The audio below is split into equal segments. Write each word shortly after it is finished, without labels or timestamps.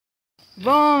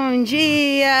Bom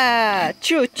dia,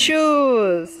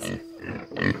 tchutchus!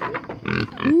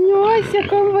 Nossa,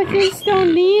 como vocês estão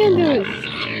lindos!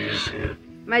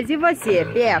 Mas e você,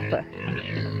 Peppa?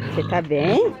 Você tá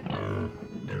bem?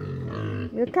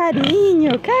 Meu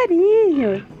carinho,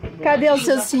 carinho! Cadê o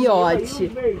seu ciote?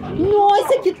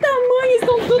 Nossa, que tamanho!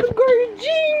 Estão todos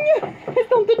gordinhos!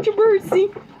 Estão todos de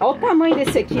bursinho! Olha o tamanho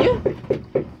desse aqui!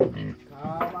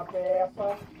 Calma,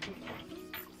 Peppa!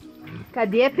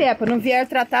 Cadê, Peppa? Não vieram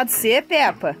tratar de você,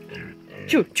 Peppa?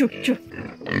 Tchu, tchu, tchu.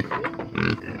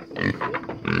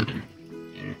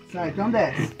 Sai, então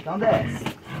desce, então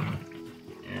desce.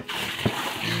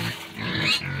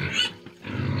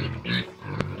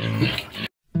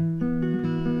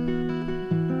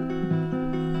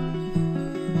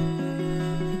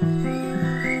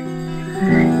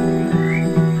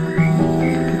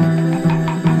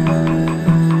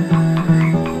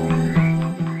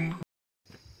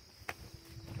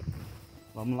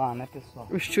 Vamos lá, né, pessoal?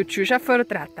 Os tchutchus já foram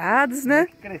tratados, né?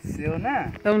 Cresceu,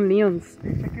 né? Tão lindos.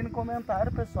 Deixa aqui no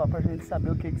comentário, pessoal, pra gente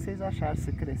saber o que vocês acharam.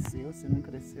 Se cresceu, se não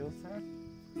cresceu, certo?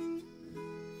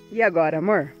 E agora,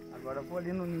 amor? Agora eu vou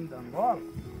ali no Ninho da Angola.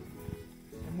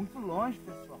 É muito longe,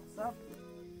 pessoal, sabe?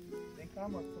 Vem cá,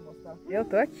 amor, pra você mostrar. Eu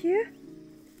tô aqui.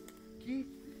 Que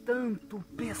tanto,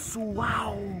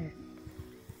 pessoal!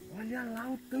 Olha lá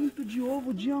o tanto de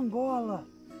ovo de Angola.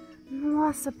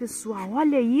 Nossa, pessoal,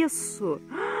 olha isso.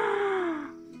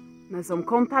 Nós vamos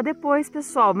contar depois,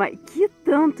 pessoal. Mas que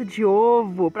tanto de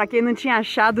ovo. Pra quem não tinha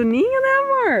achado o ninho, né,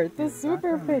 amor? Tô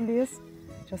super feliz.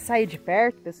 Deixa eu sair de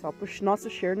perto, pessoal, pro nosso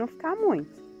cheiro não ficar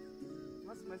muito.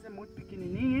 Nossa, mas é muito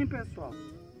pequenininho, hein, pessoal?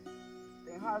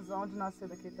 Tem razão de nascer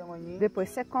daquele tamanho. Depois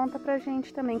você conta pra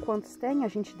gente também quantos tem. A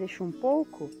gente deixa um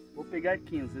pouco. Vou pegar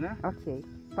 15, né? Ok.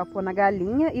 Pra pôr na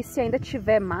galinha. E se ainda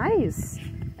tiver mais,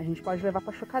 a gente pode levar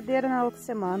pra chocadeira na outra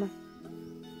semana.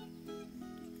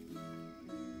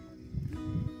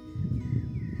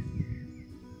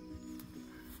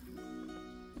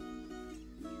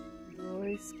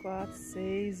 Dois, 4,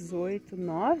 6, 8,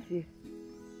 9,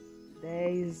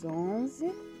 10, 11.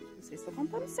 Não sei se estou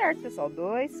contando certo, pessoal.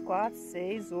 2, 4,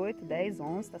 6, 8, 10,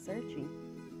 11. Tá certinho.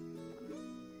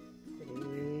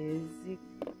 13,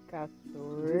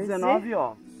 14. 19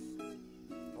 ovos.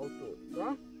 Ao todo,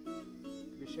 tá?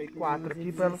 Deixei 4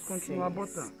 aqui para elas continuar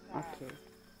botando. Ok.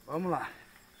 Vamos lá.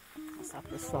 Nossa,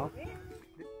 pessoal.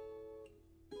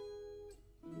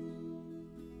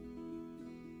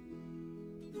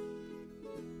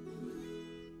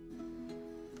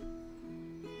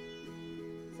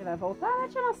 Você vai voltar, né,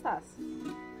 tia Anastácia?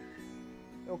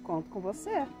 Eu conto com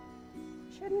você.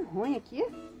 Cheirinho ruim aqui.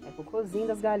 É cocôzinho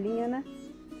das galinhas, né?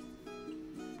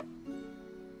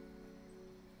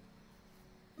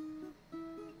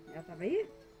 Ela tava aí?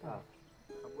 Tá.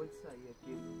 Acabou de sair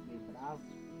aqui, meio bravo.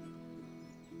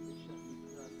 Deixa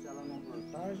se ela não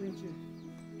voltar, a gente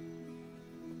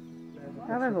leva.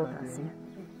 Ela vai voltar, sim.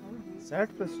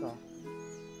 Certo, pessoal?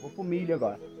 Vou pro milho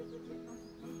agora.